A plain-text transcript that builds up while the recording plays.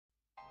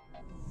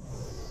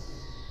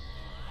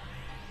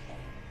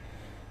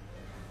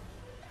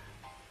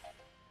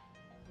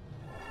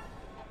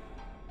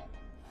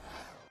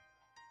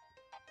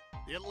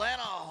The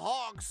Atlanta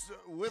Hawks,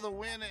 with a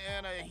win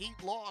and a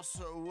Heat loss,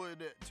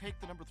 would take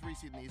the number 3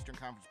 seed in the Eastern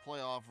Conference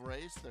playoff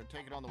race. They're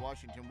taking on the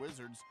Washington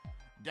Wizards.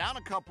 Down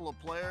a couple of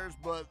players,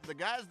 but the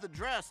guys that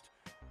dressed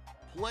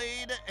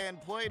played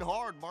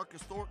hard.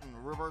 Marcus Thornton,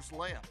 reverse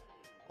layup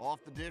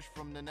off the dish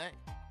from Nene.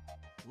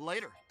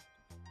 Later,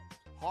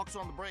 Hawks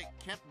on the break.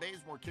 Kent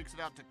Bazemore kicks it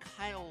out to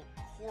Kyle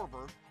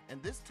Korver,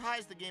 and this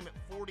ties the game at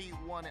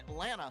 41.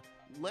 Atlanta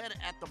led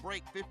at the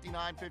break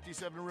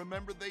 59-57.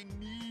 Remember, they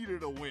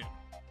needed a win.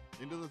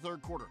 Into the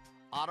third quarter,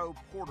 Otto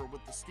Porter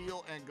with the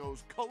steal and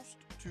goes coast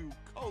to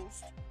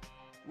coast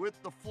with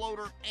the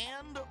floater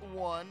and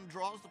one,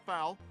 draws the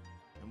foul.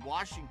 And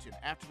Washington,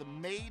 after the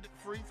made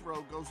free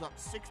throw, goes up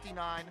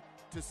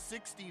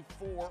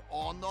 69-64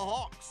 on the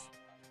Hawks.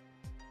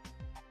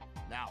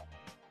 Now,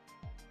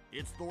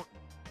 it's Thornton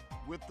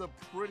with the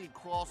pretty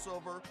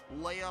crossover,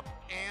 layup,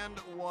 and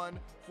one.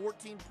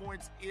 14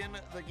 points in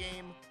the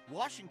game.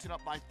 Washington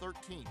up by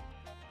 13.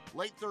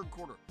 Late third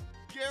quarter,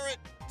 Garrett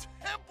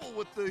Temple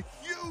with the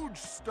huge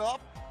stuff.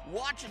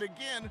 Watch it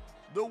again.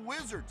 The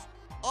Wizards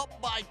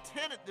up by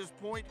 10 at this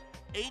point,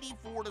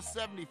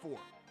 84-74.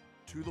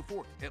 To the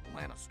fourth,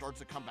 Atlanta starts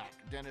a comeback.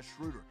 Dennis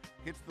Schroeder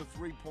hits the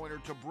three-pointer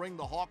to bring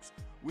the Hawks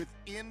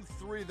within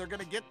 3. They're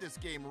going to get this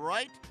game,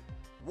 right?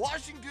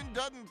 Washington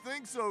doesn't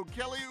think so.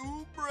 Kelly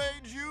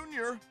Oubre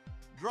Jr.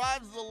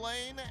 drives the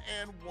lane,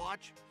 and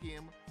watch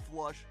him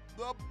flush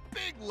the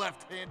big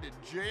left-handed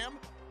jam.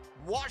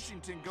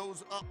 Washington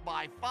goes up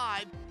by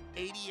 5,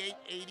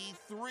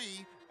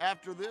 88-83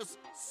 after this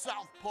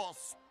southpaw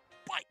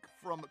spike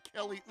from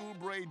Kelly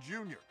Oubre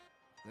Jr.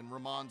 Then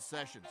Ramon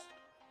Sessions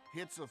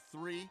hits a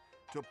 3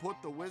 to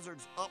put the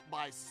Wizards up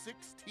by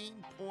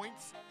 16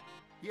 points.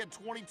 He had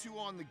 22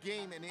 on the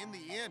game, and in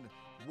the end,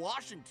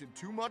 Washington,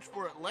 too much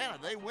for Atlanta.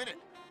 They win it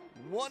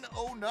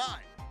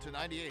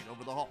 109-98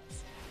 over the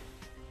Hawks.